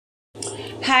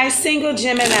Hi, single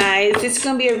Geminis. This is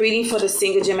going to be a reading for the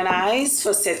single Geminis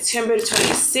for September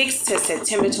 26th to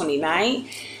September 29th,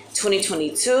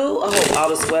 2022. I hope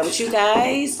all is well with you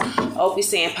guys. I hope you're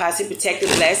staying positive, protected,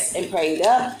 blessed, and prayed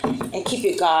up. And keep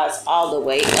your guards all the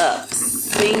way up.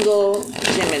 Single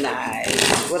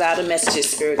Geminis. Without a message,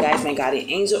 spirit guides, my guardian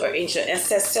angel or angel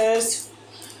ancestors.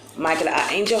 Michael,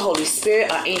 our angel, Holy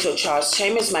Spirit, our angel, Charles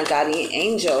Chambers, my guardian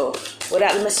angel.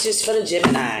 Without the messages for the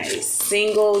Geminis.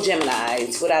 Single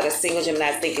Geminis. Without a single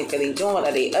Gemini thinking, feeling, doing, what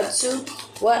are they up to?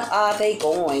 What are they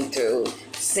going through?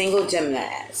 Single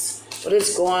Geminis. What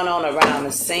is going on around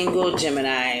the single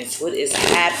Geminis? What is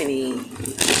happening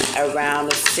around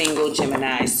the single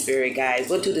Gemini, spirit guys?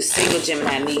 What do the single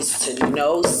Gemini needs to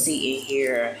know, see, and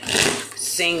hear?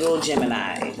 Single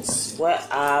Geminis. What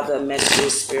are the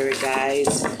messages, spirit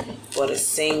guys, for the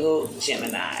single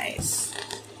Geminis?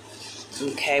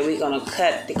 Okay, we're going to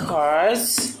cut the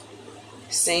cards.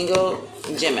 Single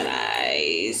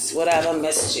Geminis. What are the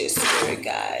messages, spirit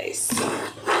guys,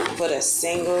 for the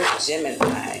single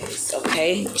Geminis?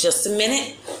 Okay, just a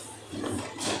minute.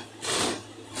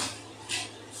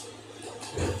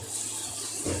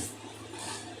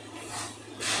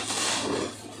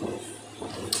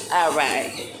 All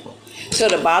right. So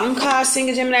the bottom card,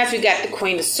 single Geminis, we got the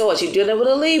Queen of Swords. You're dealing with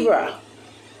a Libra.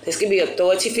 This could be an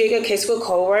authority figure, case with a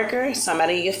co-worker,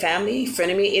 somebody in your family,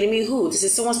 frenemy, enemy, who? This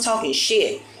is someone's talking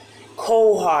shit.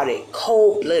 Cold-hearted,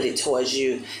 cold-blooded towards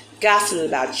you, gossiping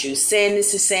about you, saying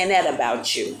this and saying that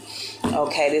about you.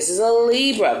 Okay, this is a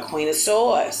Libra, Queen of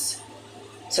Swords.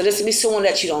 So this could be someone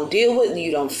that you don't deal with,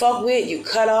 you don't fuck with, you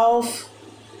cut off,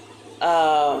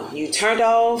 you turned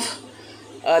off.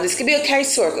 This could be a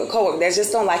caseworker, a co-worker that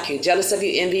just don't like you, jealous of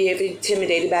you, envy you,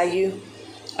 intimidated by you,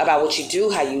 about what you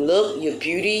do, how you look, your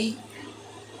beauty,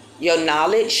 your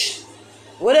knowledge.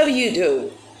 Whatever you do,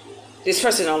 this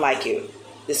person don't like you.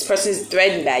 This person is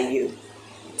threatened by you,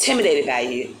 intimidated by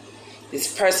you.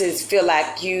 This person feel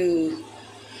like you're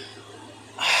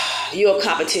a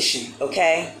competition,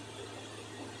 okay?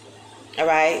 All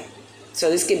right? So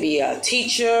this could be a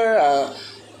teacher, a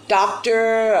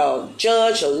doctor, a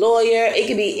judge, a lawyer. It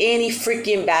could be any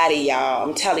freaking body, y'all.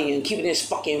 I'm telling you, I'm keeping this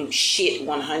fucking shit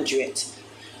 100.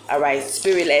 All right,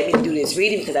 Spirit, let me do this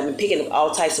reading because I've been picking up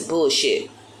all types of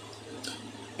bullshit.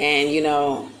 And, you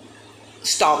know,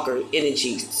 stalker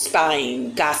energy,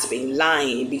 spying, gossiping,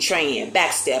 lying, betraying,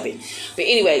 backstabbing. But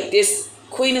anyway, this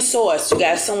Queen of Swords, you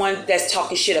got someone that's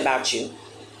talking shit about you.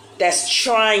 That's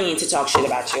trying to talk shit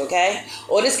about you, okay?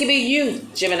 Or this could be you,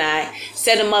 Gemini.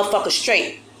 Set a motherfucker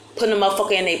straight. Put a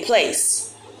motherfucker in their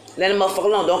place. Let a motherfucker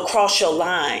alone. Don't cross your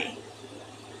line.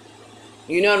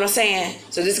 You know what I'm saying?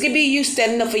 So this could be you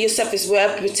standing up for yourself as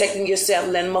well, protecting yourself,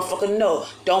 letting a motherfucker know,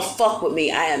 don't fuck with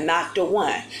me. I am not the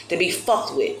one to be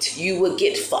fucked with. You will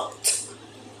get fucked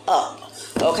up.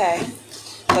 Okay?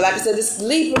 So like I said, this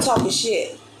Libra talking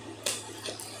shit.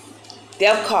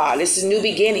 Death card. This is new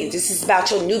beginnings. This is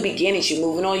about your new beginnings. You're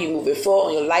moving on. You're moving forward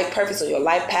on your life purpose, on your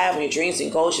life path, on your dreams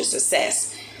and goals, your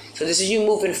success. So this is you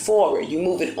moving forward. You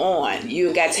moving on. You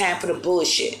ain't got time for the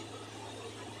bullshit.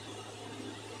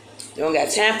 You don't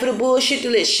got time for the bullshit to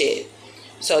list shit.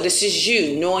 So this is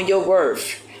you knowing your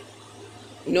worth,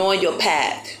 knowing your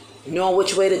path, knowing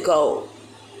which way to go.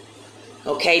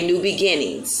 Okay, new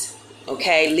beginnings.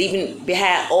 Okay, leaving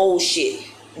behind old shit,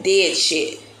 dead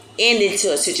shit, end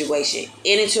into a situation,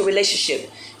 end into a relationship,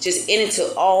 just end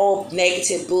into all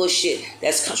negative bullshit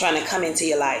that's trying to come into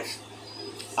your life.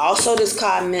 Also, this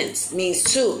card means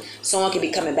too, someone can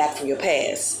be coming back from your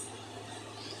past.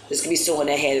 This could be someone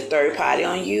that had a third party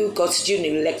on you, ghosted you,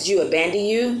 neglected you, abandoned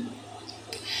you.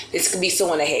 This could be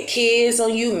someone that had kids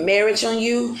on you, marriage on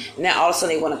you. Now all of a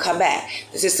sudden they want to come back.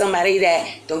 This is somebody that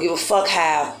don't give a fuck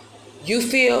how you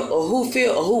feel or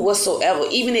who whatsoever.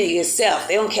 Even in yourself,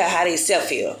 they don't care how they self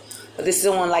feel. But this is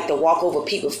someone like to walk over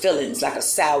people's feelings like a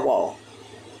sidewall.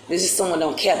 This is someone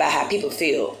don't care about how people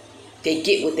feel. They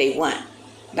get what they want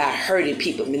by hurting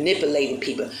people, manipulating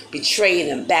people, betraying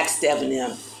them, backstabbing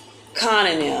them,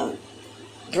 conning them,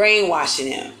 brainwashing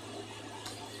them.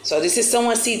 So this is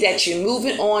someone sees that you're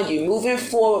moving on, you're moving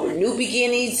forward with new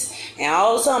beginnings, and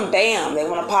all of a sudden, bam, they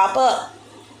want to pop up.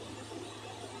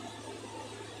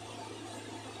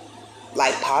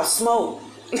 Like pop smoke.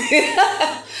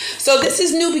 So this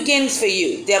is new beginnings for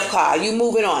you, Death card. You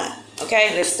moving on.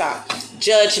 Okay, let's start.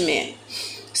 Judgment.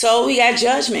 So we got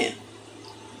judgment.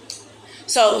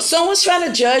 So someone's trying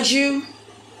to judge you.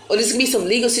 Or this could be some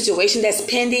legal situation that's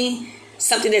pending.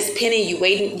 Something that's pending, you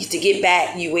waiting to get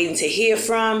back. You waiting to hear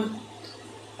from.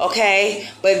 Okay?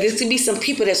 But this could be some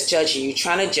people that's judging you,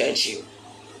 trying to judge you.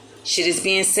 Shit is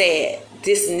being said.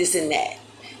 This and this and that.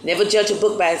 Never judge a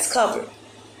book by its cover.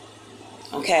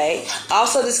 Okay.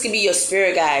 Also, this could be your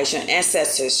spirit guides, your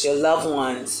ancestors, your loved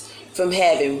ones from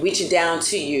heaven reaching down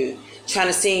to you, trying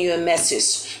to send you a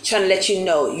message, trying to let you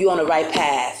know you're on the right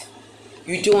path.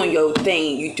 You're doing your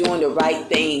thing. You're doing the right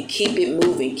thing. Keep it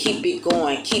moving. Keep it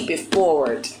going. Keep it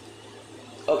forward.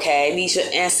 Okay? These are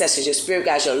your ancestors, your spirit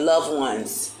guides, your loved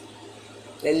ones.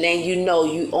 They're letting you know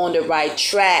you're on the right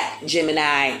track,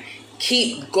 Gemini.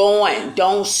 Keep going.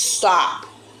 Don't stop.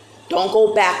 Don't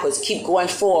go backwards. Keep going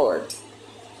forward.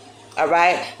 All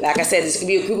right? Like I said, this could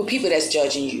be a group of people that's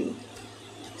judging you,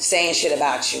 saying shit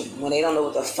about you when they don't know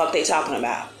what the fuck they talking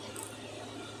about.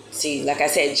 See, like I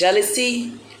said,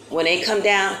 jealousy, when they come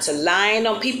down to lying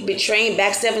on people, betraying,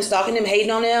 backstabbing, stalking them,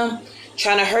 hating on them,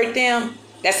 trying to hurt them,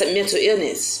 that's a mental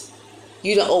illness.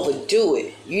 You done overdo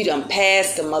it. You done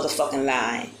passed the motherfucking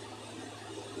line.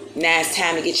 Now it's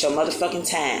time to get your motherfucking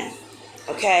time.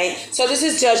 Okay? So this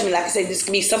is judgment. Like I said, this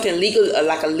can be something legal,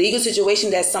 like a legal situation.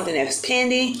 That's something that's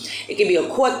pending. It can be a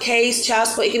court case, child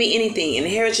support. It can be anything.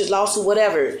 Inheritance, lawsuit,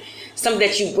 whatever. Something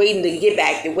that you're waiting to get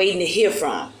back. You're waiting to hear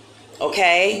from.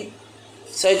 Okay?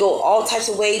 So it go all types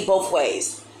of ways, both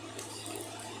ways.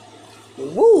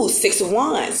 Woo, 6 of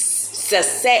Wands.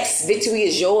 Success, victory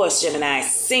is yours, Gemini.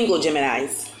 Single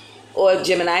Geminis. Or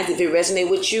Geminis, if it resonates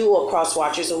with you, or cross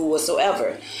watchers, or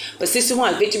whatsoever. But 6 of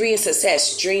Wands, victory and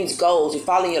success, dreams, goals. You're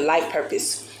following your life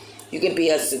purpose. You can be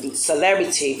a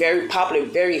celebrity, very popular,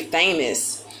 very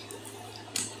famous.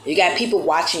 You got people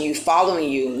watching you, following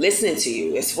you, listening to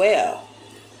you as well.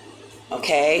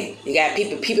 Okay, you got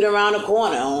people peeping around the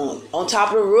corner, on top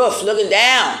of the roof, looking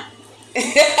down.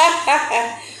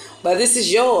 But this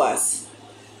is yours.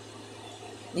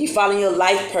 You follow your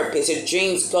life purpose, your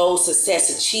dreams, goals, success,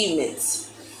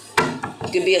 achievements.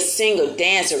 You could be a singer,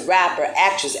 dancer, rapper,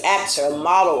 actress, actor, a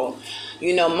model.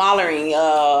 You know, modeling,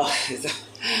 a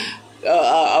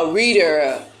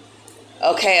reader.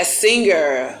 Okay, a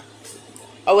singer,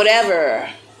 or whatever.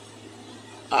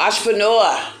 An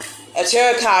entrepreneur. A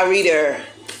tarot card reader.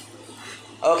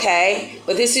 Okay?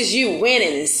 But this is you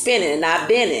winning and spinning and not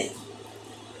bending.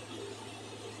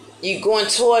 You going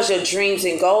towards your dreams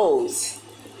and goals.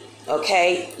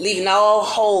 Okay? Leaving all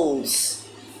holes.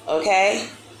 Okay?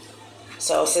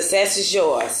 So success is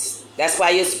yours. That's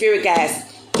why your spirit guides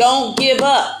don't give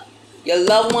up. Your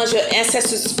loved ones, your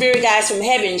ancestors, spirit guides from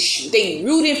heaven, they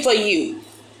rooting for you.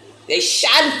 They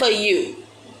shouting for you.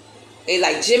 They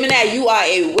like, Gemini, you are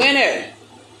a winner.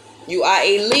 You are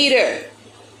a leader.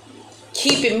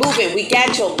 Keep it moving. We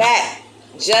got your back.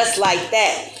 Just like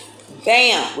that.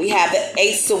 Bam. We have the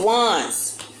Ace of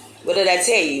Wands. What did I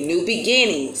tell you? New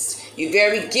beginnings. You're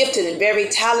very gifted and very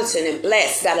talented and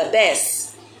blessed. Got the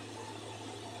best.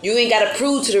 You ain't got to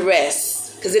prove to the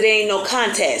rest. Because it ain't no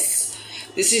contest.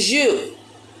 This is you.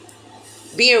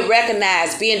 Being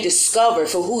recognized. Being discovered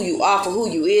for who you are. For who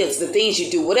you is. The things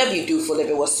you do. Whatever you do for a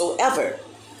living. Whatsoever.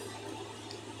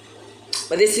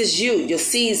 But this is you. Your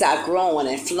seeds are growing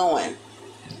and flowing.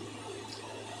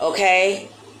 Okay?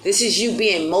 This is you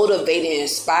being motivated and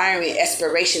inspiring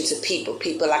inspiration to people.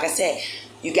 People, like I said,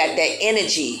 you got that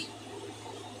energy.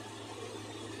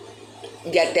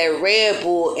 You got that Red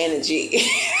Bull energy.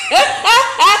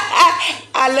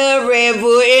 I love Red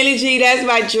Bull energy. That's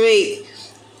my drink.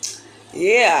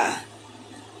 Yeah.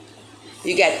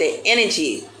 You got that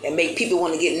energy that make people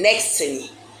want to get next to me.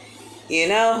 You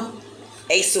know?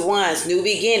 Ace of Wands, new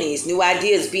beginnings, new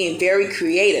ideas, being very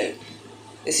creative.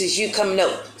 This is you coming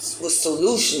up with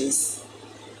solutions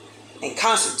and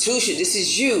constitution. This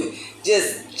is you.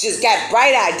 Just got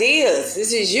bright ideas.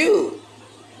 This is you.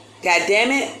 God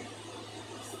damn it.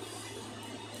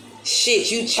 Shit,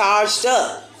 you charged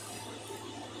up.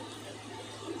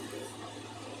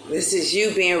 This is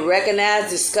you being recognized,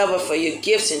 discovered for your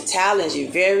gifts and talents. You're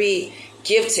very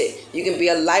gifted. You can be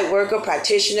a light worker,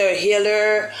 practitioner,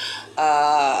 healer,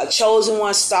 a chosen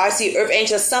one, starseed, earth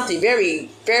angel, something very,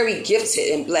 very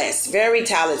gifted and blessed, very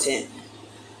talented.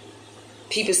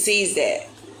 People sees that.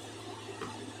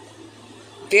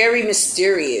 Very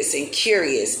mysterious and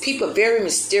curious. People are very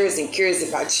mysterious and curious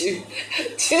about you.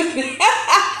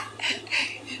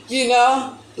 You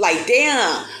know, like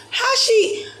damn, how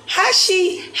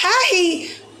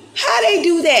they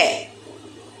do that?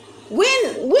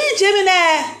 When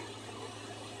Gemini,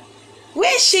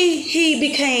 when he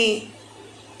became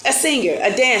a singer,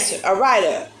 a dancer, a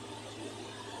writer,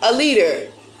 a leader,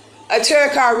 a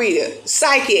tarot card reader,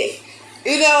 psychic,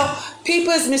 you know,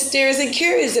 people is mysterious and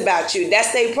curious about you.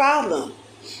 That's their problem.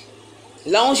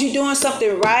 As long as you're doing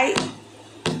something right,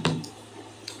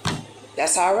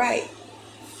 that's all right.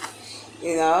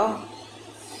 You know,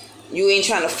 you ain't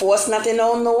trying to force nothing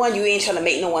on no one. You ain't trying to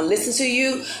make no one listen to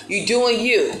you. You doing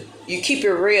you. You keep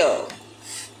it real.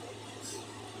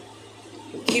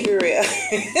 for real.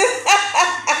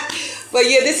 But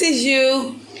yeah, this is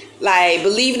you, like,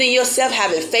 believing in yourself,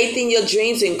 having faith in your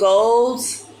dreams and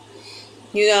goals.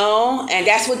 You know, and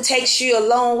that's what takes you a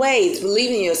long way. It's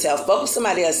believing in yourself. Fuck what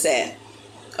somebody else said.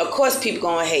 Of course people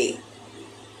gonna hate.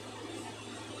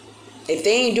 If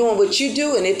they ain't doing what you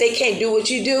do, and if they can't do what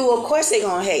you do, of course they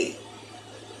gonna hate.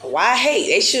 Why hate?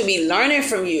 They should be learning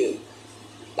from you.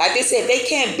 Like they said, if they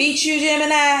can't beat you,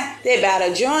 Gemini, they about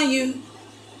to join you.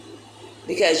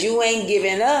 Because you ain't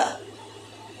giving up.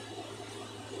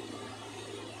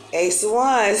 Ace of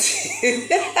Wands.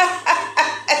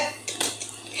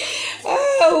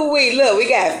 Oh, wait, look, we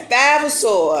got 5 of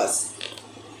Swords.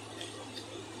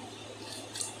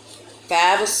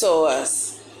 5 of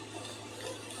Swords.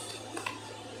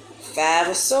 5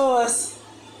 of Swords.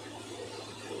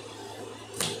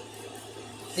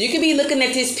 You could be looking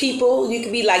at these people. You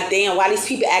could be like, damn, why these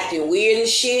people acting weird and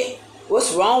shit?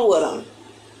 What's wrong with them?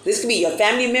 This could be your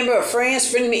family member or friends,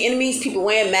 friendly enemies, people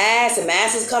wearing masks and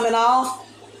masks is coming off.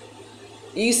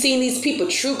 You seen these people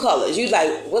true colors. You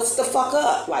like, what's the fuck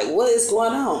up? Like, what is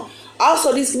going on?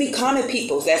 Also, these could be common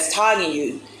people that's targeting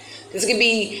you. This could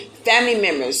be family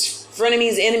members,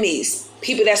 frenemies, enemies,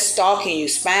 people that's stalking you,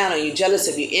 spying on you, jealous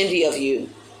of you, envy of you.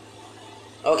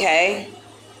 Okay?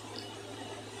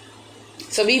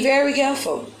 So be very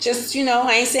careful. Just, you know,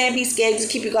 I ain't saying be scared. Just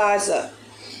keep your guards up.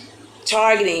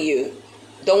 Targeting you.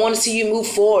 Don't want to see you move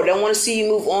forward. Don't want to see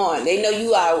you move on. They know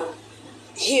you are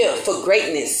here for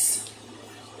greatness.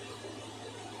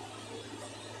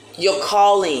 Your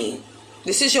calling.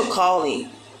 This is your calling.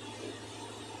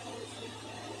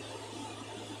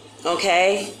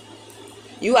 Okay?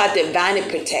 You are divinely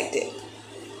protected.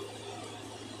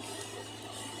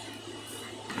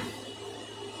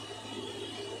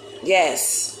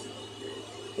 Yes.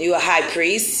 You are high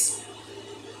priest.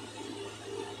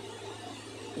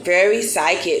 Very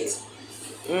psychic.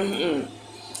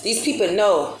 These people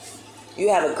know you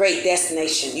have a great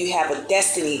destination. You have a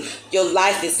destiny. Your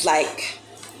life is like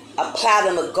a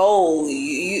platinum of gold.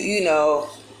 You know,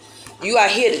 you are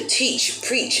here to teach,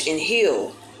 preach, and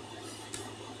heal.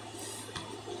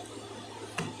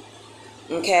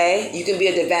 Okay? You can be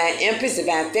a divine empress,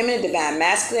 divine feminine, divine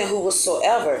masculine, who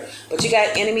whatsoever. But you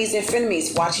got enemies and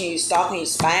frenemies watching you, stalking you,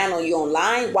 spying on you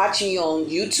online, watching you on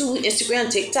YouTube,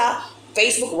 Instagram, TikTok,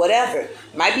 Facebook, whatever.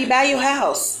 Might be by your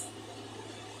house.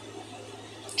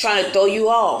 Trying to throw you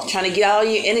off, trying to get all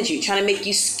your energy, trying to make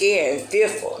you scared and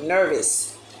fearful,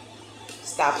 nervous.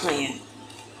 Stop playing.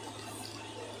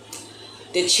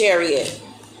 The Chariot.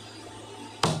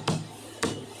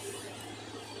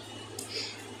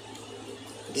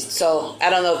 So, I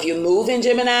don't know if you're moving,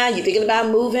 Gemini. You're thinking about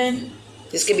moving.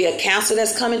 This could be a counsel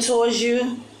that's coming towards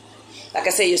you. Like I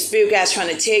said, your spirit guide's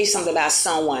trying to tell you something about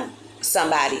someone,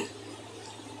 somebody.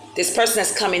 This person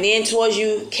that's coming in towards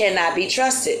you cannot be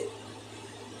trusted.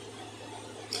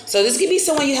 So this could be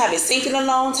someone you haven't seen in a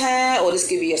long time, or this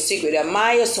could be a secret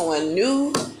admirer, someone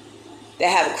new that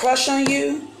have a crush on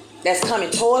you, that's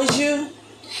coming towards you,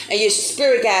 and your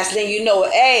spirit guides letting you know,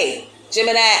 hey,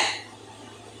 Gemini,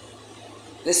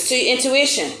 listen to your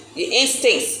intuition, your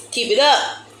instincts, keep it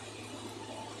up.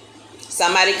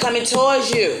 Somebody coming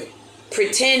towards you,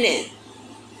 pretending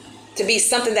to be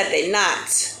something that they're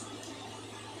not.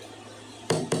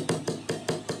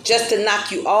 Just to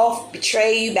knock you off,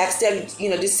 betray you, backstab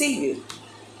you, deceive you.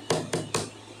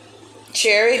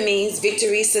 Chariot means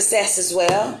victory, success as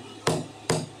well.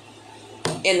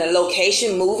 In the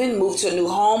location, move to a new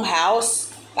home,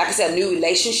 house. Like I said, a new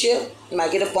relationship. You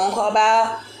might get a phone call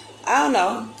about, I don't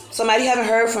know, somebody you haven't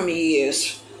heard from in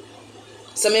years.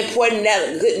 Some important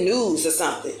good news or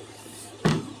something.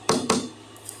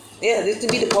 Yeah, this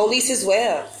could be the police as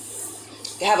well.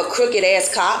 They have a crooked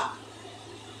ass cop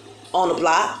on the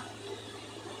block.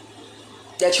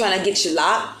 They're trying to get you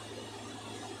locked.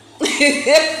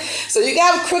 So you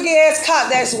got a crooked ass cop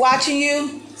that's watching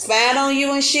you, spying on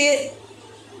you and shit.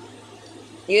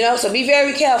 So be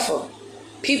very careful.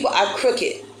 People are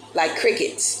crooked, like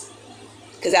crickets.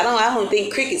 Because I don't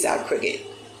think crickets are crooked.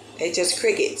 They're just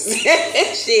crickets.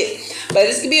 Shit. But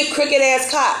this could be a crooked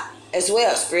ass cop as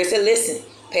well. Spirit said, listen,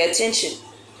 pay attention.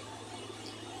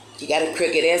 You got a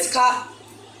crooked ass cop.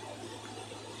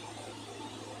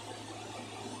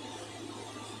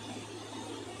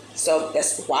 So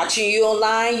that's watching you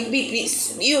online.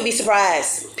 You'll be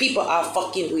surprised. People are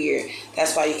fucking weird.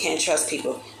 That's why you can't trust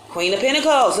people. Queen of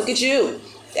Pentacles, look at you.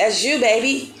 That's you,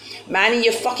 baby. Minding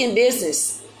your fucking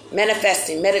business.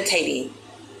 Manifesting, meditating.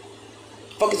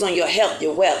 Focus on your health,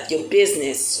 your wealth, your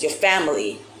business, your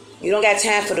family. You don't got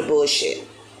time for the bullshit.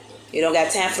 You don't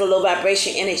got time for the low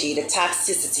vibration energy, the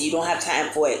toxicity. You don't have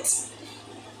time for it.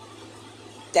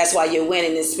 That's why you're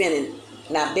winning and spinning,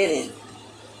 not bidding.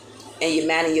 And you're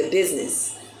minding your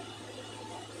business.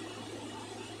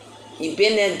 You've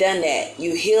been there and done that.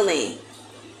 You healing.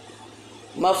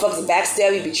 Motherfuckers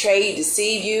backstab you, betray you,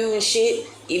 deceive you and shit.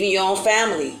 Even your own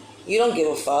family. You don't give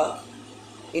a fuck.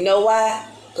 You know why?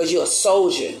 Because you're a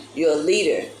soldier. You're a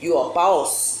leader. You're a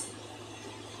boss.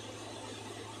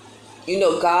 You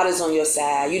know God is on your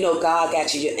side. You know God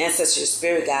got you, your ancestral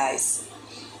spirit guys.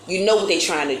 You know what they're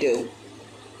trying to do.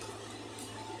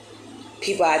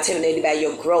 People are intimidated by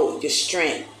your growth, your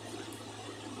strength,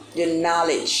 your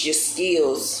knowledge, your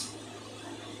skills,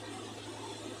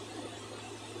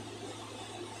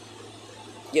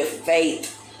 your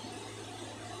faith,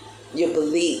 your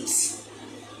beliefs,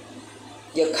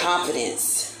 your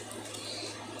confidence.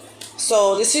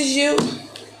 So this is you.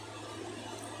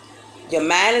 Your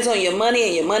mind is on your money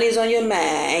and your money is on your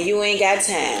mind, and you ain't got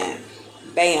time.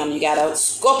 Bam, you got a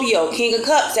Scorpio, King of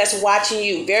Cups, that's watching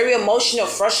you. Very emotional,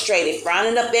 frustrated,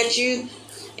 frowning up at you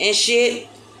and shit.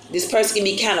 This person can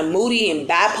be kind of moody and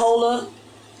bipolar.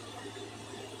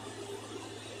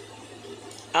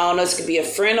 I don't know, this could be a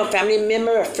friend or family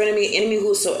member, a friend of me, enemy,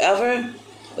 whosoever.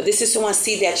 But this is someone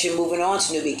see that you're moving on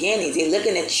to new beginnings. They're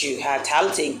looking at you, how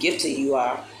talented and gifted you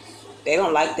are. They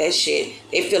don't like that shit.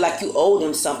 They feel like you owe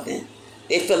them something.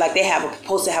 They feel like they have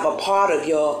supposed to have a part of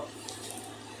your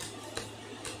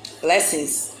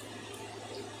blessings.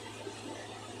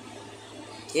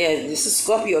 Yeah, this is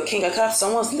Scorpio, King of Cups.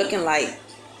 Someone's looking like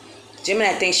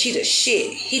Gemini thinks she the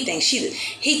shit. He think he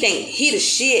the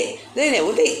shit. Then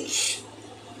what they,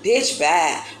 bitch,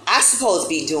 bad. I supposed to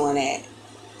be doing that.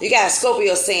 You got a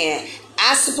Scorpio saying,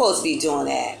 I supposed to be doing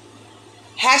that.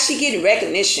 How's she getting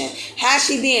recognition? How's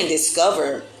she being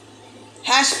discovered?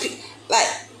 How's she, like,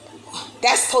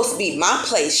 that's supposed to be my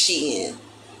place she in.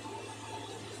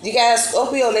 You got a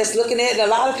Scorpio that's looking at a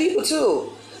lot of people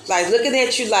too. Like looking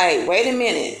at you like, wait a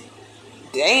minute.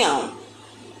 Damn.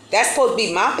 That's supposed to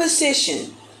be my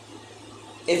position.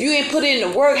 If you ain't put in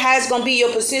the work, how is it going to be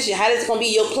your position? How is it going to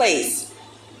be your place?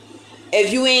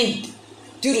 If you ain't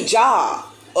do the job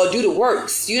or do the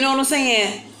works. You know what I'm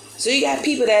saying? So you got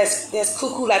people that's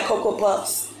cuckoo like Cocoa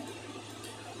Puffs.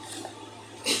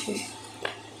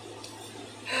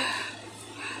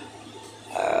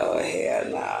 Oh, hell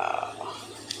no.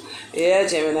 Yeah,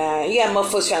 Gemini. You got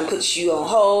motherfuckers trying to put you on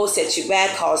hold, set you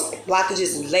back, cause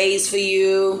blockages and delays for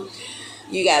you.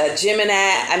 You got a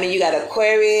Gemini. You got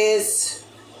Aquarius.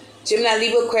 Gemini,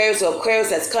 Libra, Aquarius, or Aquarius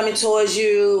that's coming towards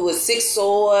you with 6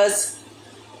 swords.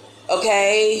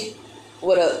 Okay?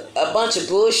 With a bunch of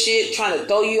bullshit, trying to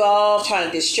throw you off, trying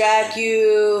to distract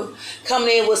you.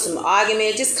 Coming in with some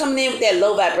argument. Just coming in with that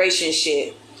low vibration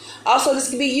shit. Also, this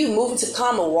could be you moving to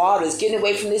calmer waters, getting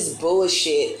away from this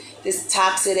bullshit. This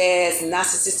toxic ass,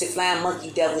 narcissistic flying monkey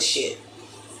devil shit.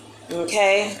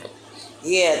 Okay?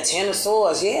 Yeah, 10 of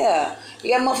Swords, yeah.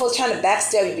 You got motherfuckers trying to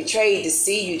backstab you, betray you,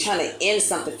 deceive you, trying to end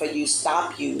something for you,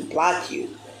 stop you, block you.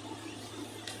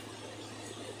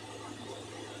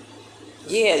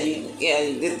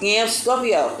 Yeah,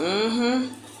 Scorpio.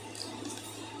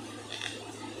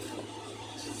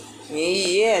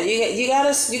 Yeah, you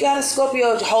got a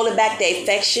Scorpio holding back their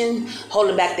affection,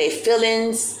 holding back their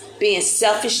feelings, being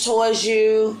selfish towards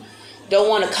you, don't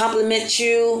want to compliment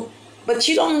you, but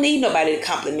you don't need nobody to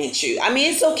compliment you.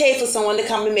 It's okay for someone to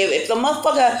compliment. If the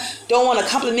motherfucker don't want to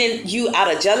compliment you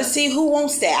out of jealousy, who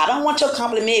wants that? I don't want your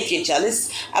compliment if you're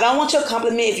jealous. I don't want your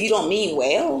compliment if you don't mean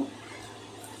well.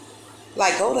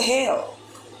 Like, go to hell.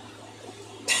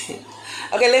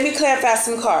 Okay, let me clarify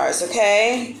some cards,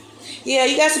 okay? Yeah,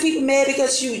 you got some people mad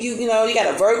because you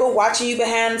got a Virgo watching you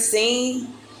behind the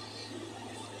scene.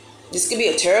 This could be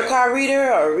a tarot card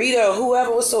reader or a reader or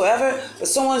whoever whatsoever, but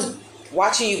someone's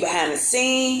watching you behind the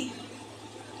scene.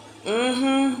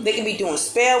 They can be doing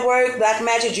spell work, black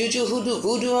magic, juju, hoodoo,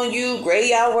 voodoo on you,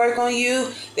 graveyard work on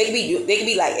you. They can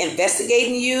be like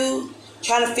investigating you,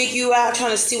 trying to figure you out,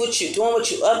 trying to see what you're doing, what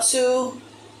you're up to.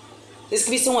 This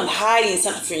could be someone hiding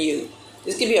something from you.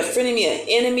 This could be a frenemy, an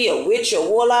enemy, a witch, a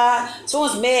warlock.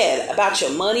 Someone's mad about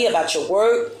your money, about your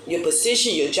work, your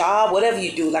position, your job, whatever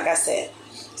you do, like I said.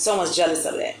 Someone's jealous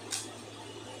of that.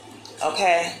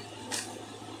 Okay?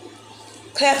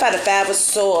 Clarify the 5 of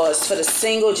Swords for the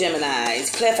single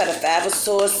Geminis. Clarify the 5 of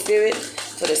Swords, Spirit,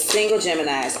 for the single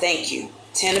Geminis. Thank you.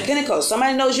 10 of Pentacles.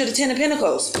 Somebody knows you're the 10 of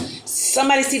Pentacles.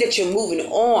 Somebody see that you're moving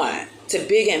on to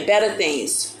bigger and better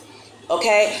things.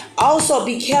 Okay? Also,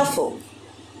 be careful.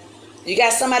 You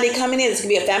got somebody coming in. This could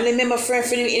be a family member, friend,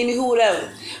 enemy, who,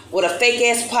 whatever. With a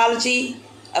fake-ass apology,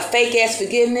 a fake-ass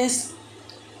forgiveness,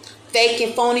 fake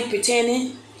and phony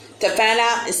pretending to find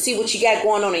out and see what you got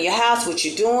going on in your house, what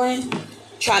you're doing,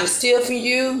 trying to steal from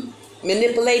you,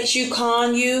 manipulate you,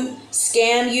 con you,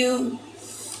 scam you.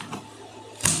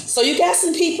 So you got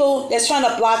some people that's trying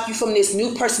to block you from this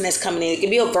new person that's coming in. It could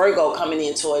be a Virgo coming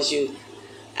in towards you.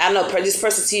 I don't know, this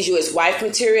person sees you as wife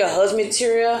material, husband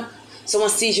material. Someone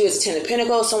sees you as a 10 of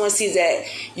Pentacles. Someone sees that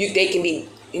they can be,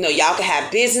 y'all can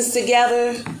have business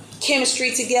together,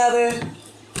 chemistry together.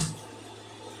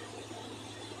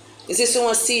 Is this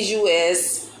someone sees you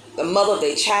as the mother of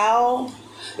their child?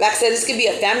 Like I said, this could be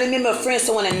a family member, a friend,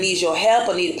 someone that needs your help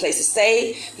or need a place to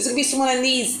stay. This could be someone that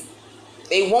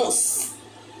they want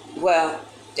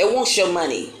your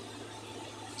money.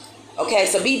 Okay,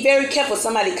 so be very careful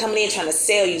somebody coming in trying to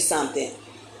sell you something.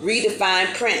 Read the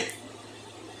fine print.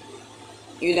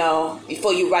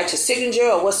 Before you write your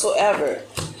signature or whatsoever.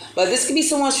 But this could be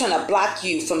someone trying to block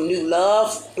you from new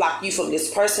love, block you from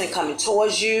this person coming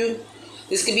towards you.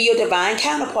 This could be your divine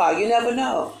counterpart. You never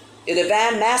know. Your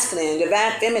divine masculine,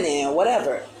 divine feminine, or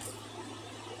whatever.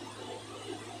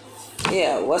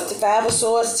 Yeah, what's the 5 of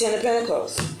Swords, 10 of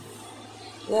Pentacles?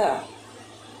 Yeah.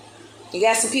 You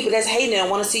got some people that's hating and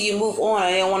want to see you move on,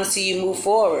 and they don't want to see you move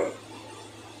forward.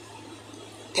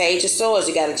 Page of Swords,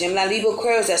 you got a Gemini, Libra,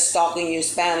 Aquarius that's stalking you,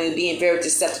 spying you, being very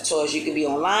deceptive towards you. You could be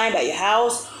online, by your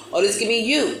house, or this could be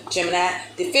you, Gemini,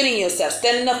 defending yourself,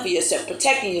 standing up for yourself,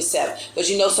 protecting yourself, because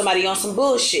you know somebody on some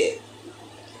bullshit.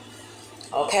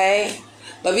 Okay?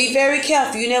 But be very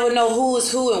careful. You never know who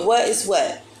is who and what is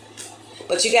what.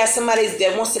 But you got somebody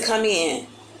that wants to come in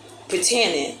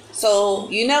pretending. So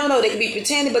you never know. They could be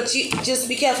pretending, but you just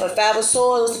be careful. 5 of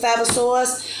Swords, what's the 5 of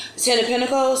Swords? 10 of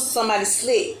Pentacles, somebody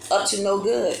slick, up to no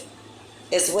good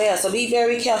as well. So be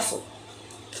very careful.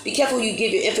 Be careful who you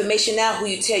give your information out, who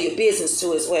you tell your business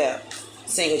to as well.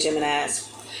 Single Geminis.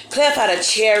 Clarify the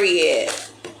Chariot.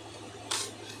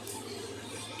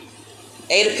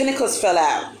 8 of Pentacles fell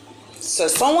out. So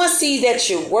someone sees that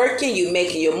you're working, you're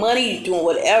making your money, you're doing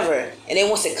whatever, and they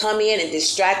wants to come in and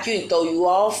distract you and throw you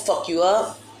off, fuck you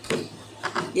up.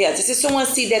 Yeah, this is someone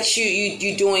see that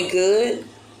you doing good.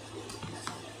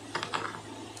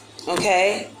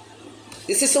 Okay?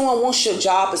 This is someone wants your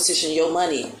job position, your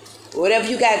money. Whatever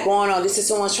you got going on, this is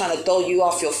someone trying to throw you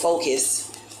off your focus.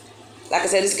 Like I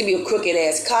said, this could be a crooked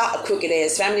ass cop, a crooked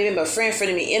ass family member, a friend,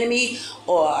 frenemy, enemy,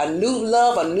 or a new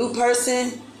love, a new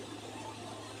person.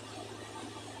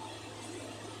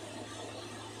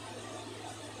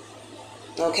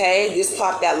 Okay, this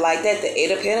popped out like that, the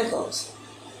 8 of Pentacles.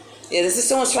 Yeah, this is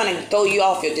someone trying to throw you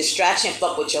off your distraction,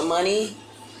 fuck with your money,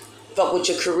 fuck with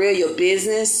your career, your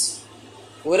business,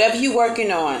 whatever you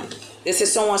working on. This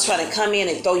is someone trying to come in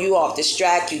and throw you off,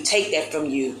 distract you, take that from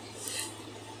you.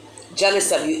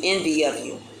 Jealous of you, envy of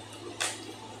you.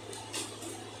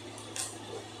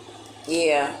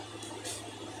 Yeah.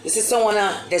 This is someone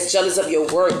that's jealous of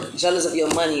your work, jealous of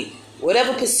your money.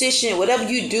 Whatever position, whatever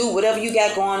you do, whatever you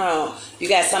got going on, you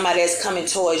got somebody that's coming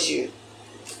towards you.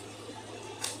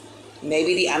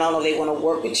 Maybe I don't know, they want to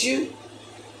work with you.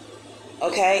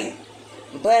 Okay?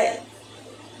 But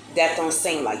that don't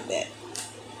seem like that.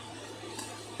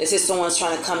 This is someone's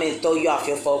trying to come in and throw you off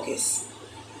your focus.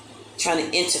 Trying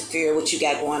to interfere with what you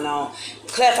got going on.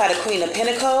 Clarify the Queen of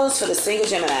Pentacles for the single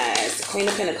Geminis. The Queen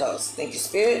of Pentacles. Thank you,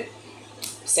 Spirit.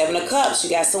 7 of Cups.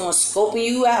 You got someone scoping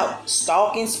you out.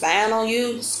 Stalking, spying on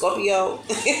you. Scorpio.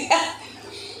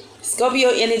 Scorpio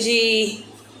energy.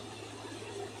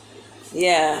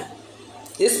 Yeah.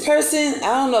 This person,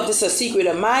 I don't know if this is a secret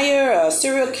admirer, a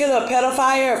serial killer, a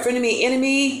pedophile, a frenemy,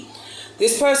 enemy.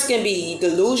 This person can be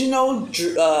delusional,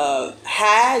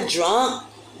 high, drunk,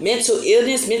 mental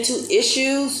illness, mental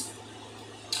issues.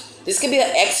 This could be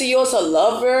an ex of yours, a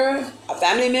lover, a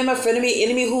family member, frenemy,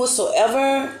 enemy,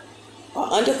 whosoever, or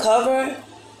undercover.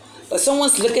 But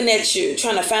someone's looking at you,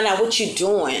 trying to find out what you're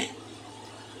doing.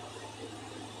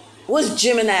 What's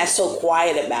Gemini so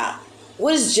quiet about?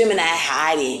 What is Gemini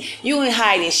hiding? You ain't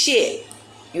hiding shit.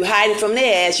 You hiding from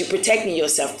their ass. You're protecting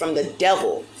yourself from the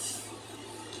devil.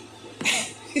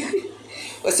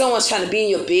 But someone's trying to be in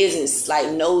your business,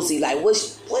 like nosy, like what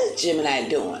is Gemini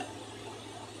doing?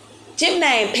 Gemini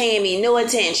ain't paying me no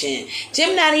attention.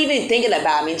 Gemini ain't even thinking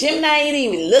about me. Gemini ain't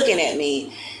even looking at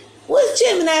me. What's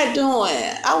Gemini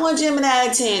doing? I want Gemini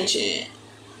attention.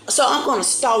 So I'm going to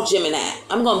stalk Gemini.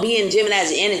 I'm going to be in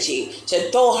Gemini's energy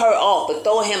to throw her off, to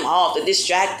throw him off, to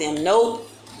distract them. Nope.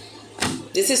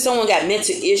 This is someone got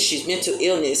mental issues, mental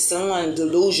illness, someone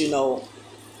delusional.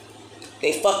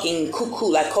 They fucking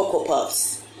cuckoo like Cocoa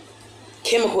Puffs.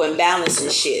 Chemical imbalance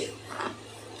and shit.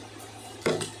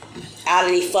 Out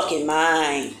of their fucking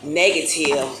mind.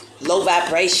 Negative. Low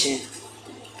vibration.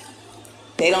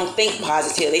 They don't think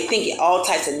positive. They think all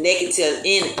types of negative,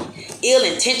 ill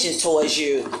intentions towards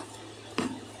you.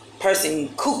 Person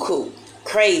cuckoo.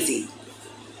 crazy.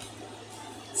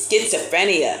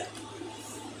 Schizophrenia.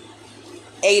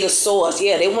 Eight of Swords.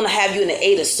 Yeah, they want to have you in the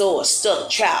Eight of Swords, stuck,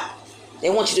 trapped. They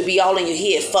want you to be all in your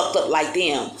head, fucked up like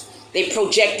them. They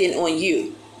projecting on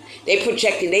you. They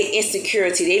projecting their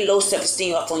insecurity, their low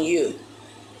self-esteem up on you.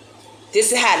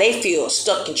 This is how they feel,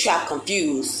 stuck and trapped,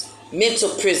 confused. Mental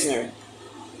prisoner.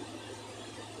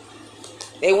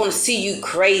 They want to see you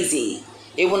crazy.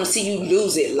 They want to see you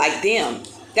lose it like them.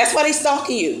 That's why they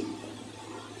stalking you.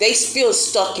 They feel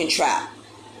stuck and trapped.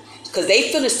 Because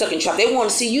they feeling stuck and trapped. They want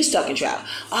to see you stuck and trapped.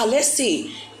 Let's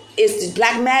see. Is the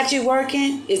black magic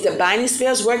working? Is the binding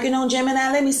spells working on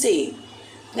Gemini? Let me see.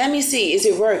 Let me see. Is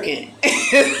it working?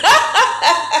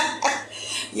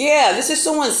 Yeah, this is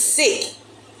someone sick.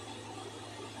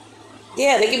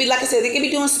 Yeah, they could be, like I said, they could be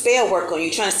doing spell work on you,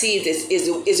 trying to see if this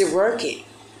is it working.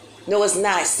 No, it's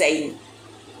not, Satan.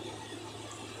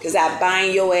 Because I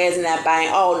bind your ass and I bind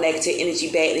all negative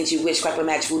energy, bad energy, witchcraft,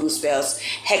 magic, voodoo spells,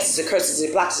 hexes, or curses, or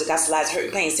blockages, gospelites,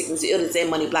 hurt, pain, sickness, illness, and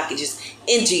money blockages.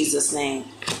 In Jesus' name.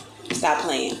 Stop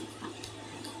playing.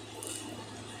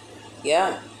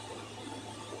 Yeah.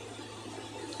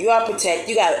 You are protected.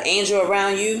 You got an angel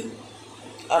around you.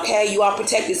 Okay? You are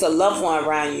protected. There's a loved one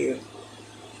around you.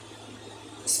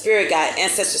 Spirit got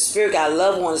ancestor spirit got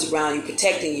loved ones around you,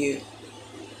 protecting you.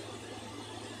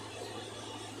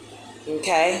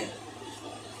 Okay?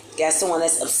 Got someone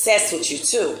that's obsessed with you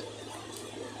too.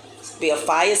 Be a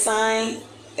fire sign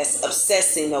that's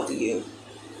obsessing over you.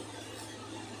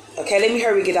 Okay, let me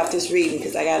hurry get off this reading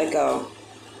because I gotta go.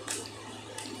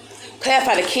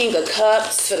 Clarify the King of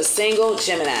Cups for the single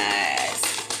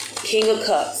Geminis. King of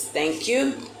Cups, thank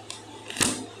you.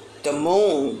 The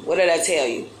Moon, what did I tell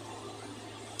you?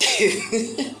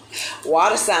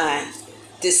 Water sign,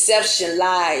 deception,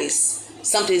 lies,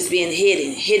 something's being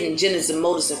hidden genders and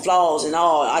motives and flaws and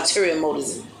all, ulterior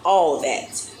motives and all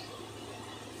that.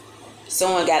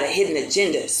 Someone got a hidden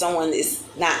agenda. Someone is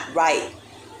not right.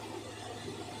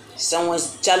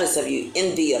 Someone's jealous of you,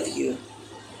 envy of you,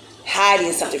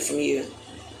 hiding something from you.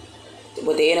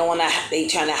 But they don't want to. They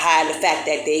trying to hide the fact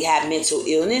that they have mental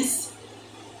illness,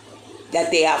 that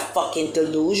they are fucking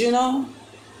delusional,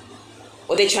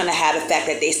 or they trying to hide the fact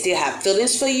that they still have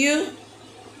feelings for you.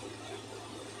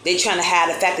 They trying to hide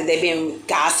the fact that they've been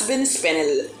gossiping,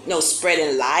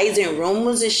 spreading lies and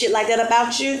rumors and shit like that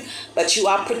about you. But you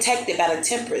are protected by the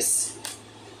Temperance.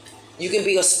 You can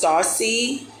be a star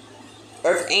seed,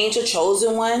 earth angel,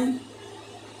 chosen one.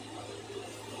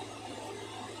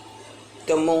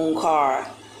 The Moon card.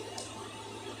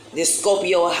 This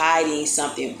Scorpio hiding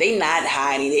something. They not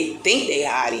hiding. They think they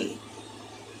hiding.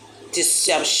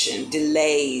 Deception,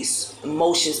 delays,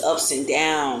 emotions, ups and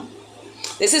downs.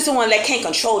 This is the one that can't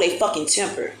control their fucking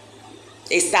temper.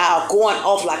 They start going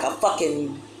off like a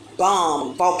fucking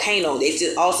bomb, volcano. They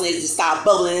just also they just start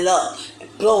bubbling it up,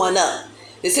 blowing up.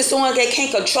 This is the one that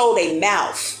can't control their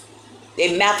mouth.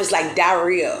 Their mouth is like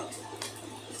diarrhea.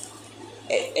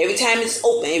 Every time it's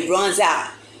open, it runs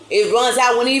out. It runs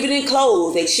out when even it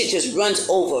closed. That shit just runs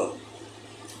over.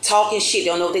 Talking shit,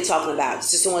 don't know what they're talking about.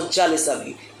 It's just someone jealous of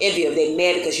you. Envy of they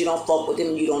mad because you don't fuck with them,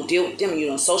 and you don't deal with them, and you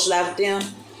don't socialize with them,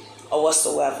 or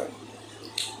whatsoever.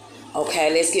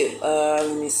 Okay, let's get,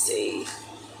 let me see.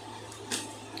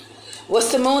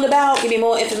 What's the Moon about? Give me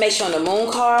more information on the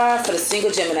Moon card for the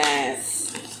single Geminis.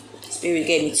 Spirit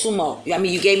gave me two more. I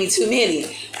mean, you gave me too many.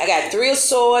 I got 3 of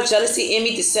Swords, jealousy,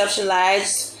 envy, deception,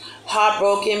 lies,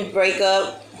 heartbroken,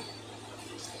 breakup.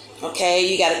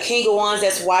 Okay, you got a King of Wands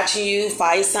that's watching you,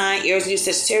 fire sign, Aries, Leo,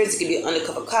 Sagittarius. It could be an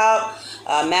undercover cop,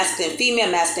 masculine female,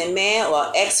 masculine man,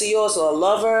 or ex of yours, or a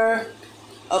lover.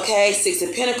 Okay, 6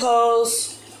 of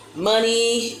Pentacles,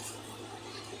 money.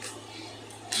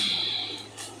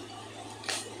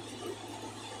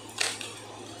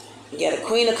 You got a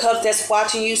Queen of Cups that's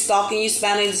watching you, stalking you,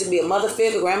 spying. This could be a mother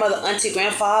figure, grandmother, auntie,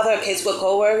 grandfather, a casework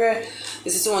co-worker.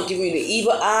 This is someone giving you the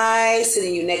evil eye,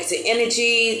 sending you negative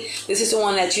energy. This is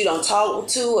someone that you don't talk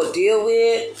to or deal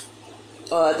with.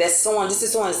 This is someone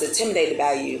that's intimidated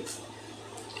by you.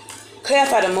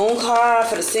 Clarify the Moon card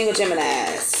for the single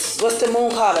Geminis. What's the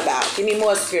Moon card about? Give me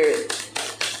more, Spirit.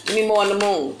 Give me more on the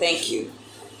Moon. Thank you.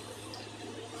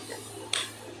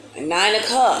 And 9 of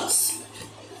Cups.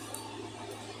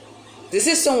 This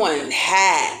is someone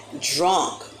had,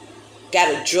 drunk, got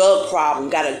a drug problem,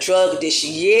 got a drug addiction.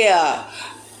 Yeah.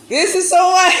 This is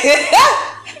someone.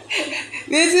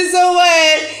 This is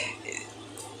someone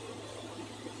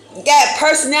got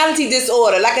personality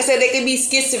disorder. Like I said, they can be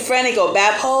schizophrenic or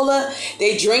bipolar.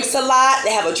 They drinks a lot.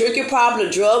 They have a drinking problem,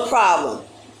 a drug problem.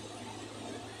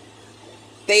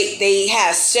 They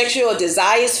have sexual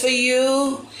desires for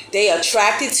you. They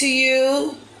attracted to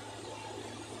you.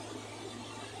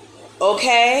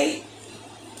 Okay?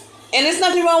 And there's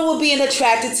nothing wrong with being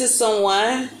attracted to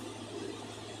someone.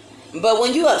 But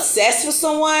when you're obsessed with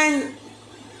someone,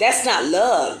 that's not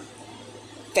love.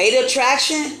 Fatal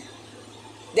attraction,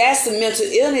 that's the mental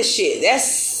illness shit. That's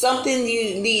something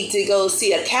you need to go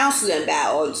see a counselor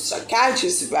about or a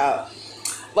psychiatrist about.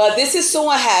 But this is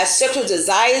someone who has sexual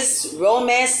desires,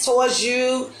 romance towards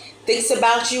you, thinks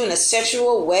about you in a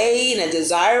sexual way, in a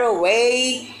desirable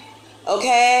way.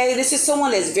 Okay? This is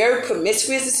someone that's very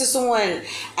promiscuous. This is someone,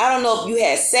 I don't know if you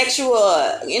had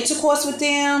sexual intercourse with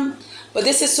them, but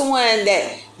this is someone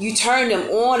that you turn them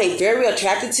on. They're very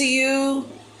attracted to you.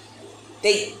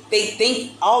 They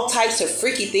think all types of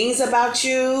freaky things about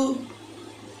you.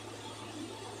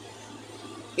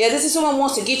 Yeah, this is someone who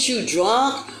wants to get you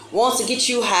drunk, wants to get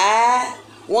you high,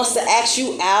 wants to ask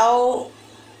you out.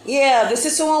 Yeah, this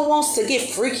is someone who wants to get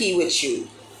freaky with you.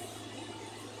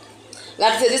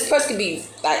 Like I said, this person could be,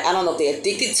 like, I don't know if they're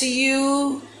addicted to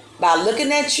you by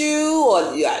looking at you,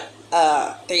 or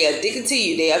they're addicted to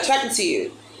you, they're attracted to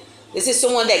you. This is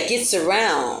someone that gets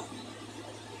around.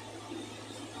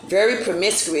 Very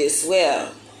promiscuous as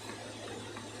well.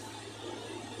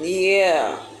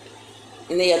 Yeah.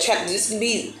 And they attract. This can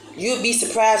be. You'd be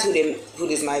surprised who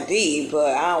this might be,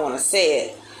 but I don't want to say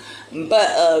it.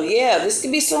 But yeah, this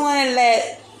could be someone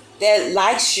that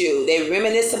likes you. They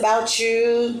reminisce about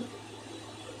you.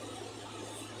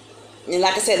 And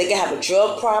like I said, they can have a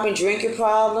drug problem, drinking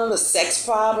problem, a sex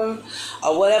problem,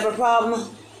 or whatever problem.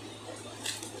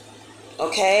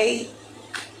 Okay.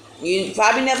 You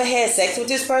probably never had sex with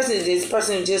this person. This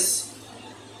person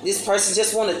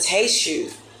just want to taste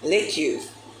you, lick you.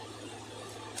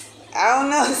 I don't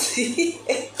know.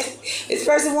 This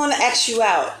person want to ask you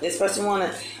out. This person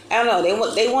want to. I don't know.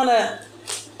 They want to.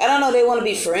 I don't know. They want to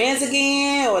be friends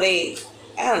again, or I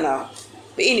don't know.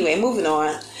 But anyway, moving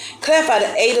on. Clarify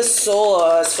the Eight of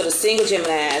Swords for the single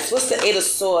Geminis. What's the Eight of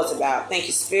Swords about? Thank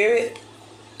you, Spirit.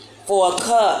 Four of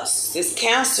Cups. This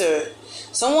Cancer.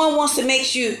 Someone wants to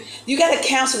make you got a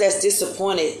counselor that's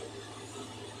disappointed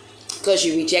because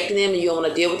you rejected them and you don't want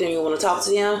to deal with them, you don't want to talk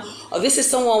to them. Or this is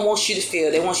someone wants you to feel.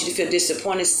 They want you to feel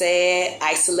disappointed, sad,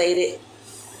 isolated,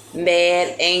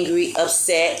 mad, angry,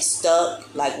 upset,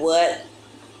 stuck. Like what?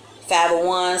 Five of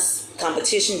Wands,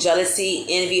 competition, jealousy,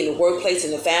 envy in the workplace,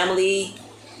 in the family.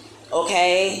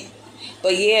 Okay?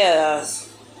 But yeah,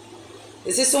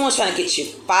 this is someone trying to get you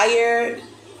fired,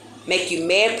 make you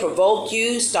mad, provoke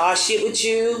you, start shit with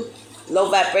you.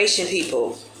 Low vibration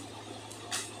people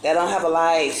that don't have a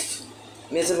life.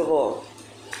 Miserable.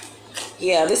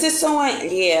 Yeah, this is someone,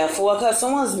 yeah, Four of Cups.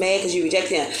 Someone's mad because you reject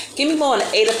them. Give me more on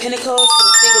the Eight of Pentacles for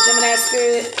the single Gemini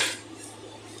spirit.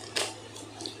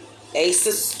 Ace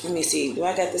of, let me see, do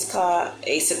I got this card?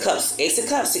 Ace of Cups. Ace of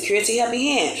Cups, security, helping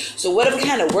hand. So whatever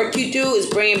kind of work you do is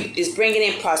bringing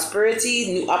in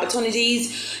prosperity, new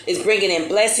opportunities, is bringing in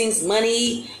blessings,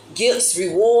 money, gifts,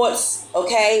 rewards,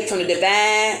 okay, from the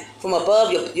divine, from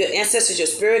above, your ancestors, your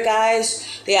spirit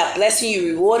guides. They are blessing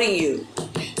you, rewarding you.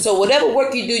 So whatever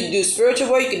work you do spiritual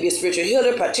work, you can be a spiritual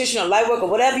healer, practitioner, light worker,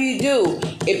 whatever you do,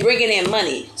 it bringing in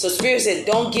money. So Spirit said,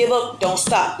 don't give up, don't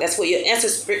stop. That's what your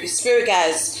ancestors, spirit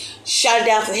guides shot it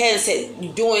down for head and said,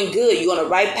 you're doing good, you're on the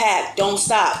right path, don't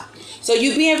stop. So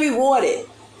you're being rewarded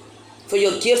for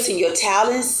your gifts and your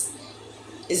talents.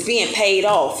 Is being paid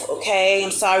off, okay?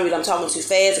 I'm sorry that I'm talking too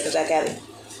fast because I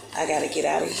gotta get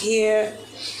out of here.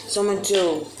 So I'm gonna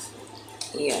do,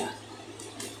 yeah.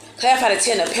 Clarify the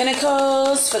Ten of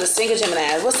Pentacles for the single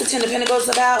Gemini. What's the Ten of Pentacles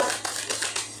about?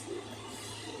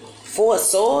 Four of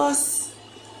Swords.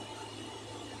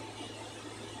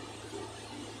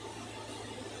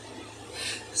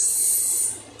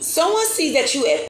 Someone sees that you at